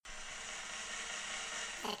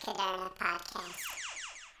Caderna Podcast.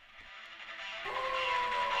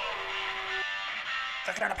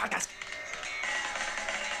 The Caderna Podcast.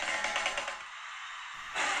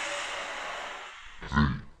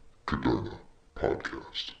 The Caderna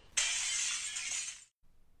Podcast.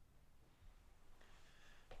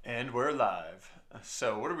 And we're live.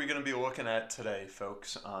 So what are we going to be looking at today,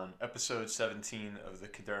 folks, on episode 17 of the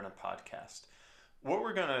Caderna Podcast? What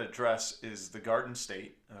we're going to address is the Garden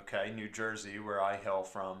State, okay, New Jersey, where I hail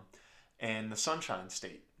from, and the Sunshine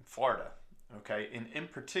State, Florida, okay, and in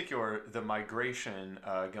particular, the migration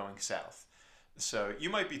going south. So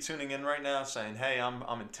you might be tuning in right now saying, hey,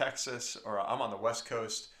 I'm in Texas, or I'm on the West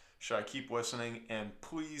Coast. Should I keep listening? And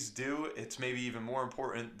please do. It's maybe even more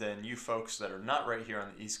important than you folks that are not right here on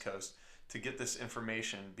the East Coast to get this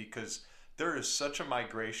information, because there is such a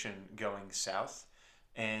migration going south.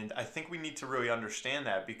 And I think we need to really understand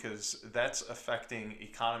that, because that's affecting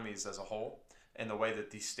economies as a whole and the way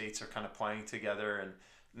that these states are kind of playing together. And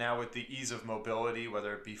now with the ease of mobility,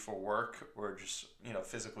 whether it be for work or just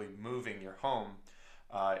physically moving your home,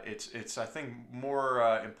 it's I think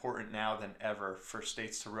more important now than ever for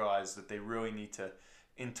states to realize that they really need to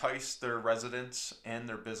entice their residents and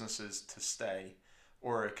their businesses to stay,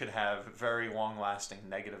 or it could have very long-lasting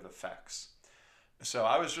negative effects. So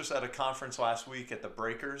I was just at a conference last week at the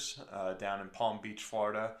Breakers down in Palm Beach,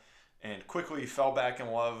 Florida, and quickly fell back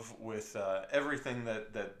in love with everything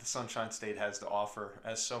that the Sunshine State has to offer,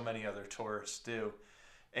 as so many other tourists do.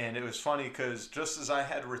 And it was funny because just as I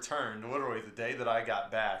had returned, literally the day that I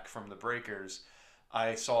got back from the Breakers,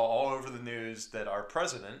 I saw all over the news that our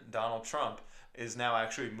president, Donald Trump, is now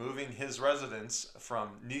actually moving his residence from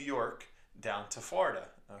New York down to Florida,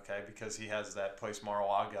 okay, because he has that place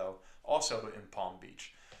Mar-a-Lago also in Palm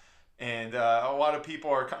Beach. And a lot of people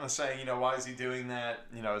are kind of saying, why is he doing that?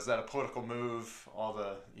 Is that a political move?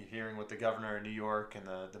 You're hearing what the governor of New York and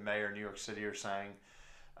the mayor of New York City are saying.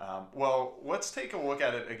 Well, let's take a look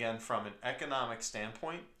at it again from an economic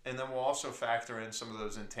standpoint, and then we'll also factor in some of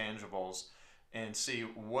those intangibles and see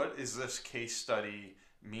what is this case study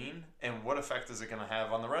mean and what effect is it going to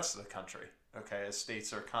have on the rest of the country, okay, as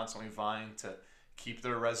states are constantly vying to keep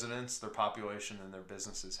their residents, their population, and their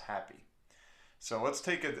businesses happy. So let's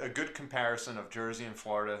take a good comparison of Jersey and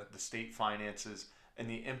Florida, the state finances, and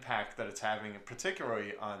the impact that it's having,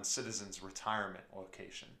 particularly on citizens' retirement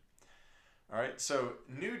location. All right, so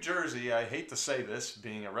New Jersey, I hate to say this,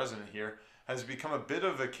 being a resident here, has become a bit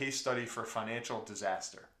of a case study for financial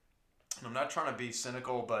disaster. And I'm not trying to be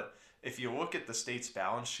cynical, but if you look at the state's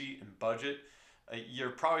balance sheet and budget, you're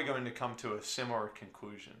probably going to come to a similar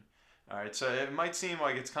conclusion. All right, so it might seem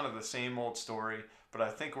like it's kind of the same old story, but I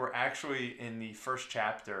think we're actually in the first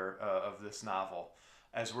chapter of this novel,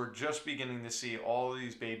 as we're just beginning to see all of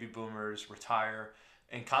these baby boomers retire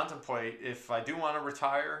and contemplate, if I do want to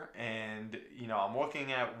retire and I'm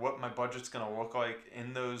looking at what my budget's going to look like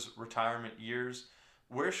in those retirement years,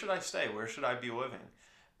 where should I stay? Where should I be living?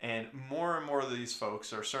 And more of these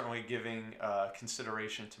folks are certainly giving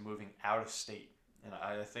consideration to moving out of state. And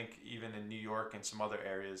I think even in New York and some other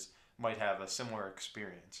areas might have a similar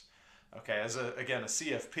experience. Okay, as a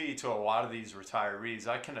CFP to a lot of these retirees,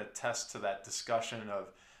 I can attest to that discussion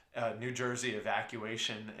of New Jersey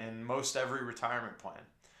evacuation in most every retirement plan.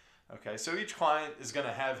 Okay, so each client is going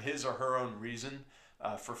to have his or her own reason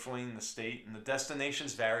for fleeing the state, and the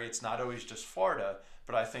destinations vary. It's not always just Florida,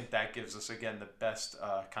 but I think that gives us, again, the best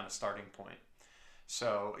kind of starting point.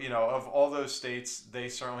 So, of all those states, they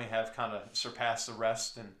certainly have kind of surpassed the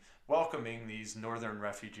rest in welcoming these northern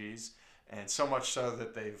refugees, and so much so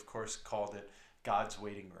that they've, of course, called it God's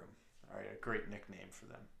waiting room. All right, a great nickname for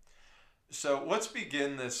them. So let's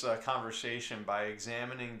begin this conversation by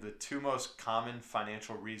examining the two most common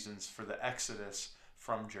financial reasons for the exodus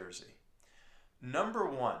from Jersey. Number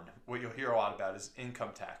one, what you'll hear a lot about is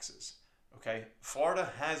income taxes. Okay,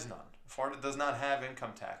 Florida has none. Florida does not have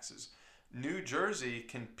income taxes. New Jersey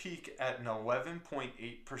can peak at an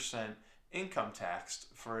 11.8% income tax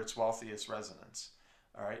for its wealthiest residents.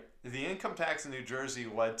 All right, the income tax in New Jersey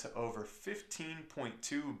led to over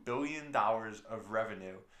 $15.2 billion of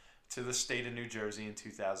revenue to the state of New Jersey in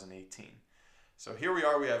 2018. So here we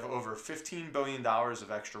are, we have over $15 billion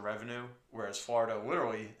of extra revenue, whereas Florida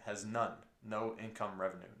literally has none, no income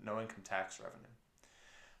revenue, no income tax revenue.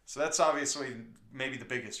 So that's obviously maybe the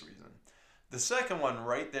biggest reason. The second one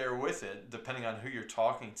right there with it, depending on who you're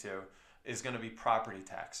talking to, is going to be property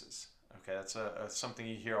taxes. Okay, that's something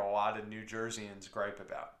you hear a lot of New Jerseyans gripe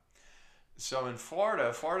about. So in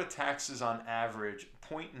Florida taxes on average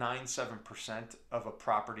 0.97% of a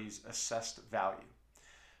property's assessed value,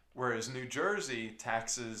 whereas New Jersey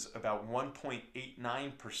taxes about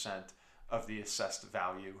 1.89% of the assessed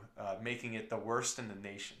value, making it the worst in the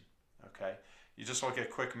nation. Okay, you just look at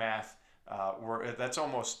quick math. That's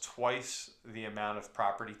almost twice the amount of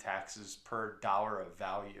property taxes per dollar of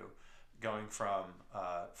value going from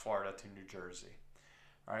Florida to New Jersey.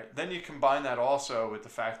 All right, then you combine that also with the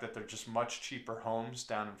fact that they're just much cheaper homes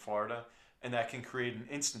down in Florida, and that can create an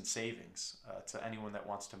instant savings to anyone that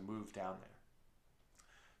wants to move down there.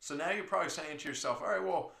 So now you're probably saying to yourself, all right,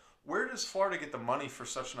 well, where does Florida get the money for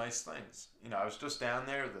such nice things? I was just down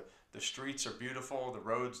there. The streets are beautiful, the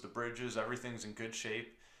roads, the bridges, everything's in good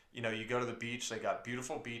shape. You go to the beach, they got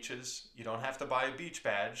beautiful beaches. You don't have to buy a beach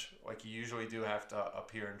badge like you usually do have to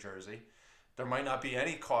up here in Jersey. There might not be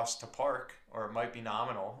any cost to park, or it might be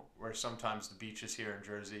nominal, where sometimes the beaches here in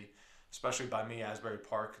Jersey, especially by me, Asbury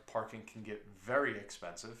Park, parking can get very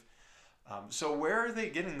expensive. So where are they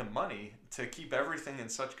getting the money to keep everything in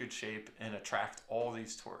such good shape and attract all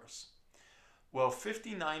these tourists? Well,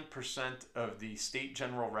 59% of the state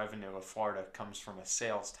general revenue of Florida comes from a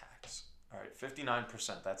sales tax. All right,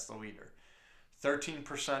 59%, that's the leader.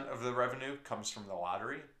 13% of the revenue comes from the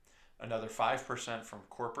lottery, another 5% from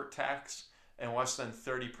corporate tax, and less than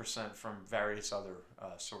 30% from various other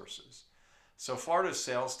sources. So Florida's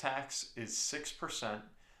sales tax is 6%,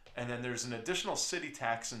 and then there's an additional city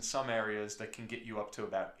tax in some areas that can get you up to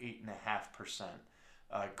about 8.5%.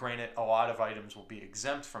 Granted, a lot of items will be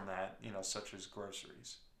exempt from that, such as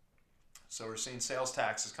groceries. So we're seeing sales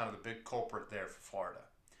tax is kind of the big culprit there for Florida.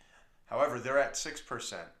 However, they're at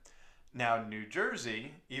 6%. Now, New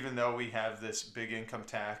Jersey, even though we have this big income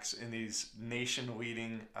tax and these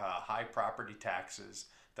nation-leading high property taxes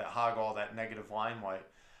that hog all that negative limelight,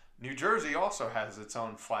 New Jersey also has its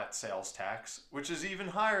own flat sales tax, which is even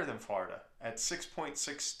higher than Florida at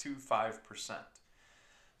 6.625%.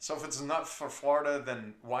 So if it's enough for Florida,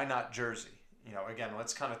 then why not Jersey? Again,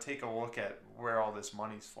 let's kind of take a look at where all this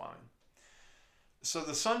money's flowing. So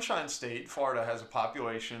the Sunshine State, Florida, has a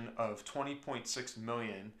population of 20.6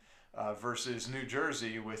 million versus New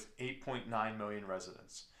Jersey with 8.9 million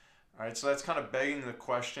residents. All right, so that's kind of begging the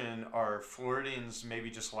question, are Floridians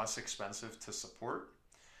maybe just less expensive to support?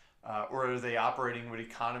 Or are they operating with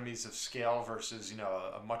economies of scale versus,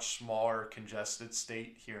 a much smaller congested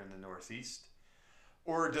state here in the Northeast?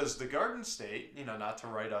 Or does the Garden State, not to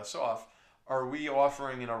write us off, are we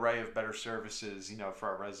offering an array of better services, for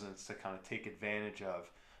our residents to kind of take advantage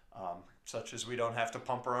of, such as we don't have to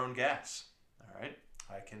pump our own gas, all right?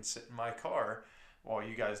 I can sit in my car while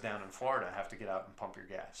you guys down in Florida have to get out and pump your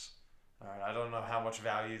gas. All right, I don't know how much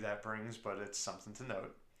value that brings, but it's something to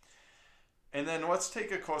note. And then let's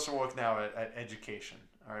take a closer look now at education,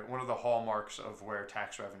 all right? One of the hallmarks of where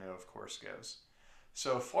tax revenue, of course, goes.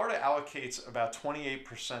 So Florida allocates about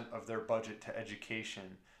 28% of their budget to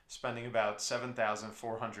education, spending about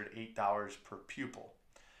 $7,408 per pupil.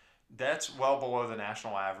 That's well below the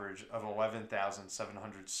national average of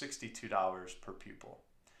 $11,762 per pupil,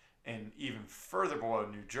 and even further below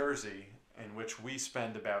New Jersey, in which we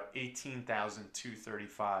spend about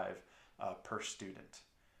 $18,235 per student.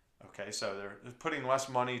 Okay, so they're putting less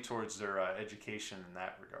money towards their education in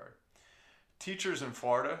that regard. Teachers in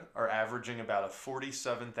Florida are averaging about a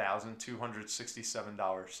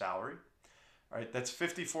 $47,267 salary. All right, that's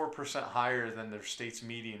 54% higher than their state's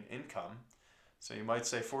median income. So you might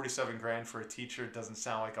say 47 grand for a teacher doesn't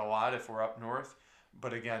sound like a lot if we're up north,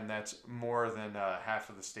 but again, that's more than half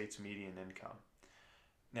of the state's median income.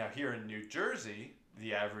 Now here in New Jersey,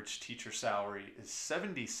 the average teacher salary is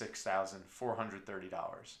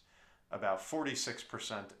 $76,430, about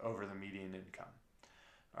 46% over the median income.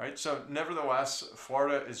 All right, so nevertheless,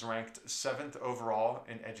 Florida is ranked 7th overall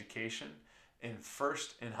in education and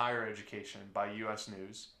 1st in higher education by U.S.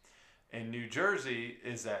 News. And New Jersey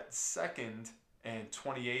is at 2nd and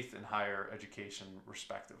 28th in higher education,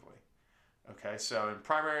 respectively. Okay, so in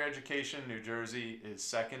primary education, New Jersey is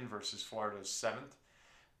 2nd versus Florida is 7th.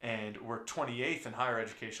 And we're 28th in higher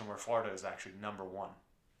education, where Florida is actually number 1. All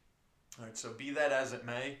right, so be that as it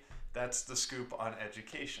may, that's the scoop on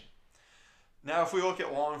education. Now, if we look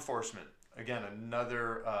at law enforcement, again,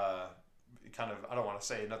 another I don't want to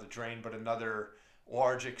say another drain, but another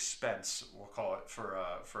large expense, we'll call it, for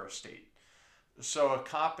a state. So a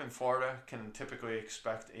cop in Florida can typically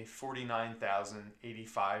expect a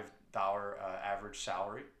 $49,085 average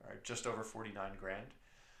salary, right, just over 49 grand.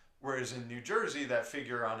 Whereas in New Jersey, that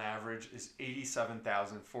figure on average is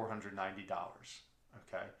 $87,490.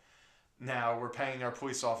 Okay. Now, we're paying our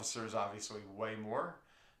police officers obviously way more.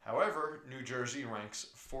 However, New Jersey ranks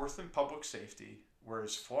 4th in public safety,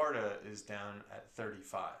 whereas Florida is down at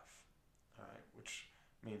 35. All right, which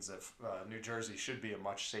means that New Jersey should be a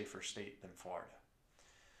much safer state than Florida.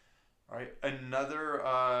 All right, another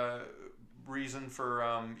reason for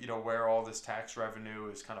where all this tax revenue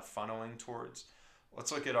is kind of funneling towards.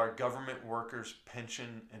 Let's look at our government workers'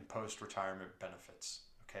 pension and post-retirement benefits.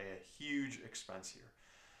 Okay, a huge expense here.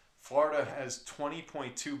 Florida has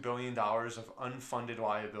 $20.2 billion of unfunded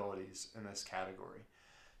liabilities in this category.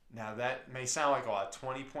 Now, that may sound like a lot,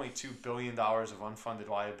 $20.2 billion of unfunded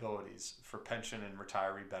liabilities for pension and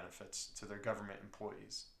retiree benefits to their government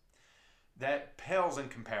employees. That pales in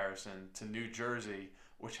comparison to New Jersey,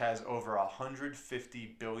 which has over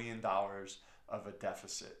 $150 billion of a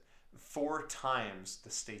deficit, 4 times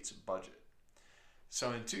the state's budget.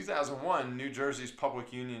 So in 2001, New Jersey's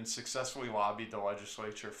public union successfully lobbied the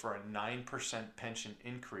legislature for a 9% pension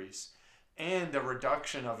increase and a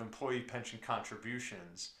reduction of employee pension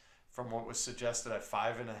contributions from what was suggested at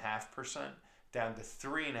 5.5% down to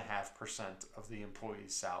 3.5% of the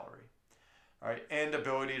employee's salary. All right, and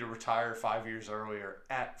ability to retire 5 years earlier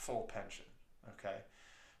at full pension. Okay,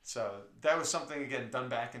 so that was something, again, done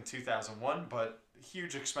back in 2001, but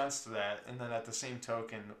huge expense to that, and then at the same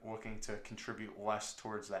token looking to contribute less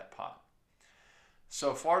towards that pot.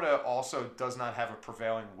 So Florida also does not have a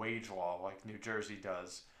prevailing wage law like New Jersey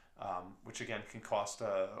does, which again can cost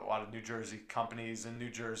a lot of New Jersey companies and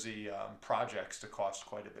New Jersey projects to cost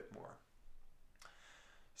quite a bit more.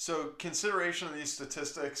 So consideration of these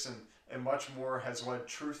statistics and much more has led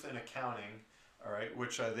Truth in Accounting, all right,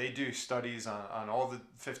 which they do studies on all the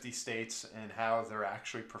 50 states and how they're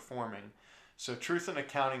actually performing. So Truth in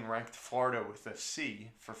Accounting ranked Florida with a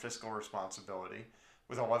C for fiscal responsibility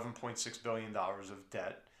with $11.6 billion of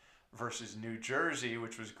debt versus New Jersey,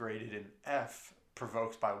 which was graded an F,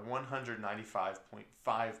 provoked by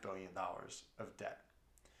 $195.5 billion of debt.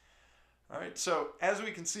 All right, so as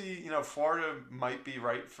we can see, Florida might be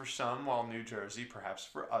right for some, while New Jersey perhaps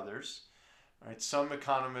for others. All right, some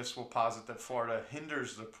economists will posit that Florida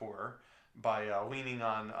hinders the poor by leaning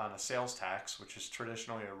on a sales tax, which is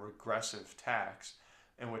traditionally a regressive tax,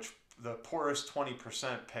 in which the poorest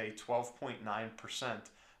 20% pay 12.9%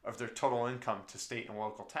 of their total income to state and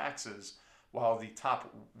local taxes, while the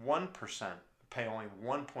top 1% pay only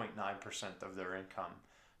 1.9% of their income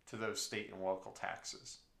to those state and local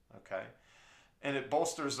taxes. Okay? And it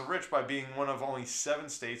bolsters the rich by being one of only 7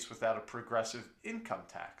 states without a progressive income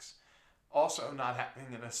tax, also not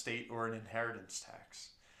having an estate or an inheritance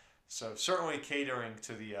tax. So certainly catering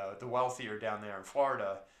to the wealthier down there in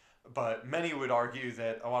Florida, but many would argue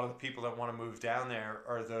that a lot of the people that want to move down there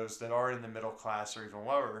are those that are in the middle class or even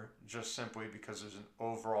lower, just simply because there's an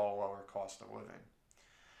overall lower cost of living.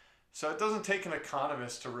 So it doesn't take an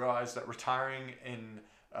economist to realize that retiring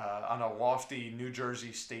on a lofty New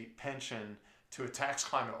Jersey state pension to a tax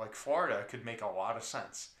climate like Florida could make a lot of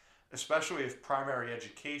sense, especially if primary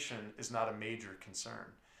education is not a major concern.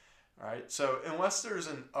 All right, so unless there's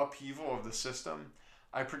an upheaval of the system,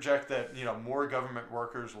 I project that more government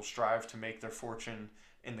workers will strive to make their fortune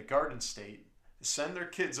in the Garden State, send their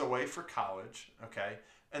kids away for college, okay,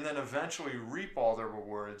 and then eventually reap all their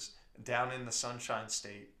rewards down in the Sunshine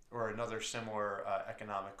State or another similar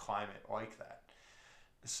economic climate like that.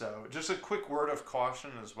 So just a quick word of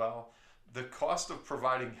caution as well. The cost of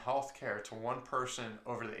providing health care to one person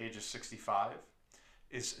over the age of 65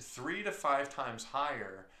 is 3 to 5 times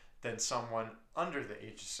higher than someone under the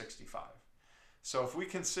age of 65. So if we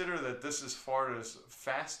consider that this is Florida's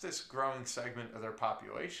fastest growing segment of their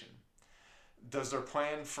population, does their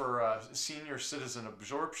plan for senior citizen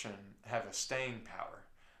absorption have a staying power?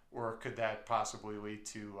 Or could that possibly lead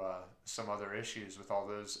to some other issues with all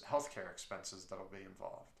those healthcare expenses that'll be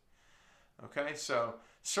involved? Okay, so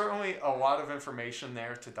certainly a lot of information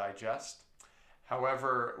there to digest.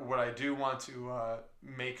 However, what I do want to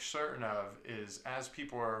make certain of is as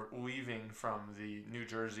people are leaving from the New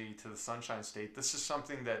Jersey to the Sunshine State, this is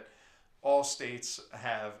something that all states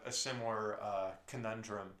have a similar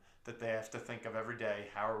conundrum that they have to think of every day.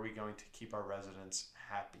 How are we going to keep our residents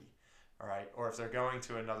happy? All right, or if they're going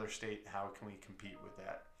to another state, how can we compete with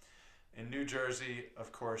that? In New Jersey,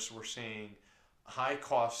 of course, we're seeing high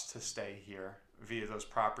costs to stay here via those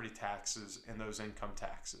property taxes and those income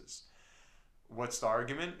taxes. What's the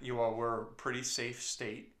argument? Well, we're a pretty safe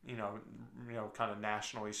state, kind of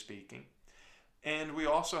nationally speaking. And we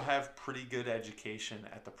also have pretty good education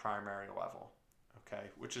at the primary level, okay?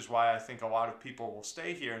 Which is why I think a lot of people will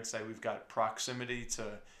stay here and say we've got proximity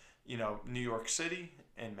to, New York City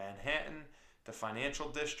and Manhattan, the financial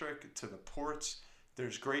district, to the ports.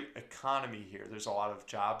 There's great economy here. There's a lot of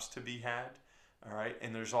jobs to be had, all right?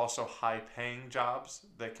 And there's also high-paying jobs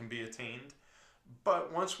that can be attained.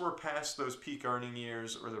 But once we're past those peak earning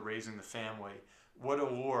years or the raising the family, what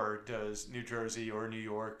allure does New Jersey or New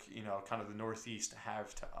York, kind of the Northeast,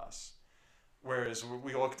 have to us? Whereas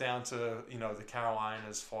we look down to, the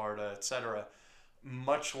Carolinas, Florida, etc.,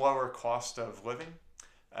 much lower cost of living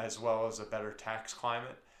as well as a better tax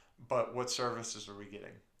climate. But what services are we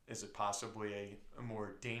getting? Is it possibly a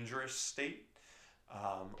more dangerous state?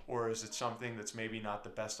 Or is it something that's maybe not the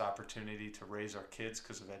best opportunity to raise our kids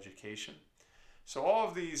because of education? So all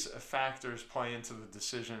of these factors play into the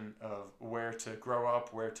decision of where to grow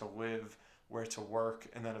up, where to live, where to work,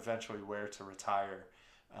 and then eventually where to retire.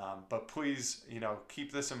 But please,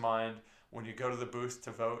 keep this in mind when you go to the booth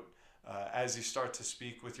to vote. As you start to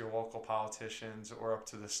speak with your local politicians or up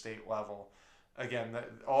to the state level, again,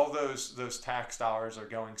 all those tax dollars are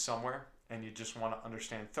going somewhere, and you just want to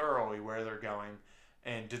understand thoroughly where they're going,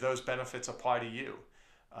 and do those benefits apply to you?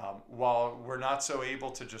 While we're not so able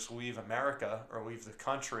to just leave America or leave the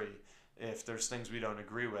country if there's things we don't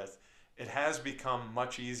agree with, it has become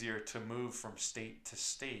much easier to move from state to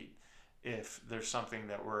state if there's something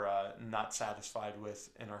that we're not satisfied with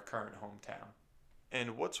in our current hometown.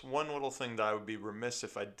 And what's one little thing that I would be remiss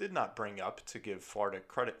if I did not bring up to give Florida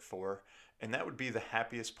credit for, and that would be the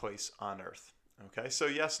happiest place on earth. Okay, so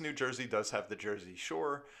yes, New Jersey does have the Jersey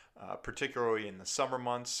Shore, particularly in the summer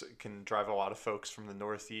months. It can drive a lot of folks from the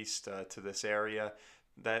Northeast to this area.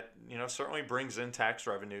 That certainly brings in tax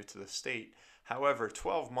revenue to the state. However,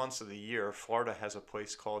 12 months of the year, Florida has a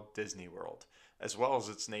place called Disney World, as well as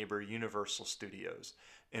its neighbor Universal Studios.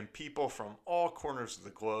 And people from all corners of the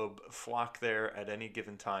globe flock there at any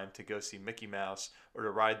given time to go see Mickey Mouse or to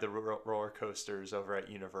ride the roller coasters over at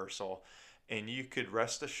Universal. And you could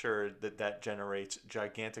rest assured that that generates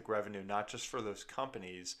gigantic revenue, not just for those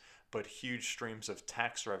companies, but huge streams of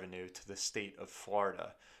tax revenue to the state of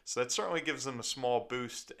Florida. So that certainly gives them a small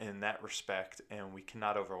boost in that respect, and we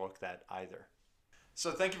cannot overlook that either.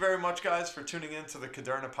 So thank you very much, guys, for tuning in to the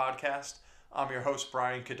Caderna podcast. I'm your host,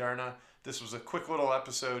 Brian Caderna. This was a quick little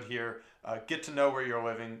episode here. Get to know where you're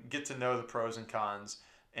living, get to know the pros and cons,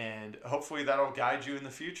 and hopefully that'll guide you in the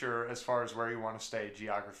future as far as where you want to stay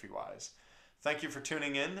geography-wise. Thank you for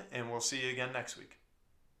tuning in, and we'll see you again next week.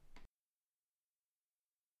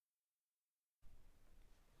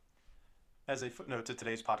 As a footnote to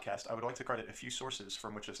today's podcast, I would like to credit a few sources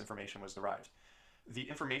from which this information was derived. The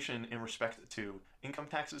information in respect to income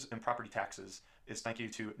taxes and property taxes is thank you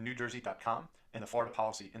to newjersey.com and the Florida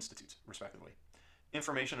Policy Institute, respectively.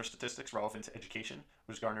 Information or statistics relevant to education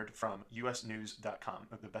was garnered from usnews.com,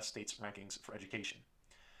 the best states rankings for education.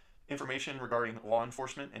 Information regarding law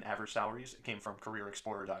enforcement and average salaries came from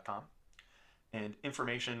careerexplorer.com. And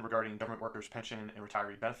information regarding government workers' pension and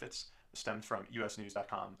retiree benefits stemmed from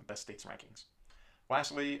usnews.com, best states rankings.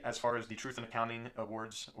 Lastly, as far as the Truth in Accounting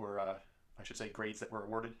awards, or I should say grades that were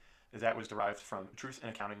awarded, that was derived from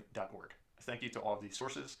truthinaccounting.org. Thank you to all of these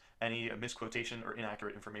sources. Any misquotation or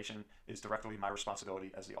inaccurate information is directly my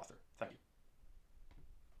responsibility as the author. Thank you.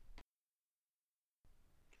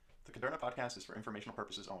 The Caderna podcast is for informational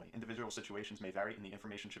purposes only. Individual situations may vary, and the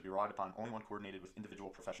information should be relied upon only when coordinated with individual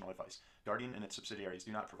professional advice. Guardian and its subsidiaries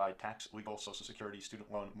do not provide tax, legal, Social Security, student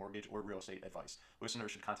loan, mortgage, or real estate advice.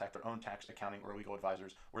 Listeners should contact their own tax, accounting, or legal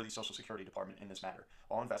advisors or the Social Security Department in this matter.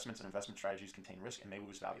 All investments and investment strategies contain risk and may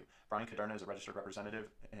lose value. Brian Caderna is a registered representative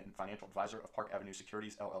and financial advisor of Park Avenue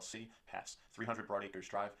Securities, LLC, PAS, 300 Broadacres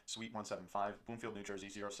Drive, Suite 175, Bloomfield, New Jersey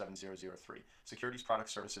 07003. Securities,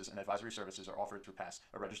 products, services, and advisory services are offered through PAS,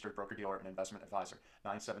 a registered broker-dealer and investment advisor.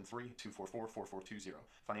 973-244-4420.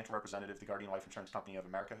 Financial representative, the Guardian Life Insurance Company of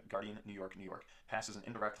America, Guardian, New York, New York. PAS is an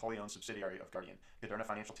indirect, wholly owned subsidiary of Guardian. Caderna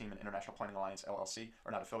Financial Team and International Planning Alliance, LLC,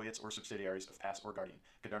 are not affiliates or subsidiaries of PAS or Guardian.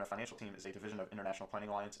 Caderna Financial Team is a division of International Planning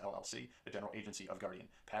Alliance, LLC, a general agency of Guardian.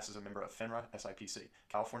 PAS is a member of FINRA, SIPC.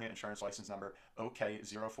 California Insurance License Number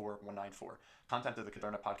OK04194. Content of the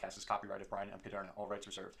Caderna podcast is copyright of Brian M. Caderna, all rights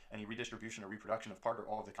reserved. Any redistribution or reproduction of part or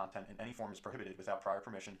all of the content in any form is prohibited without prior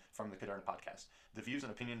permission from the Caderna podcast. The views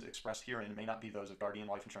and opinions expressed herein may not be those of Guardian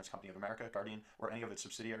Life Insurance Company of America, Guardian, or any of its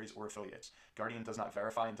subsidiaries or affiliates. Guardian does not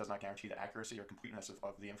verify and does not guarantee the accuracy or completeness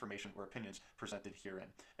of the information or opinions presented herein.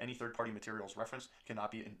 Any third-party materials referenced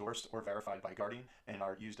cannot be endorsed or verified by Guardian and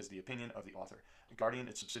are used as the opinion of the author. Guardian,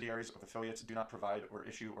 its subsidiaries, or affiliates do not provide or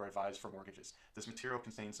issue or advise for mortgages. This material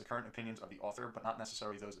contains the current opinions of the author, but not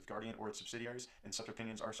necessarily those of Guardian or its subsidiaries, and such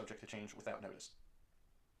opinions are subject to change without notice.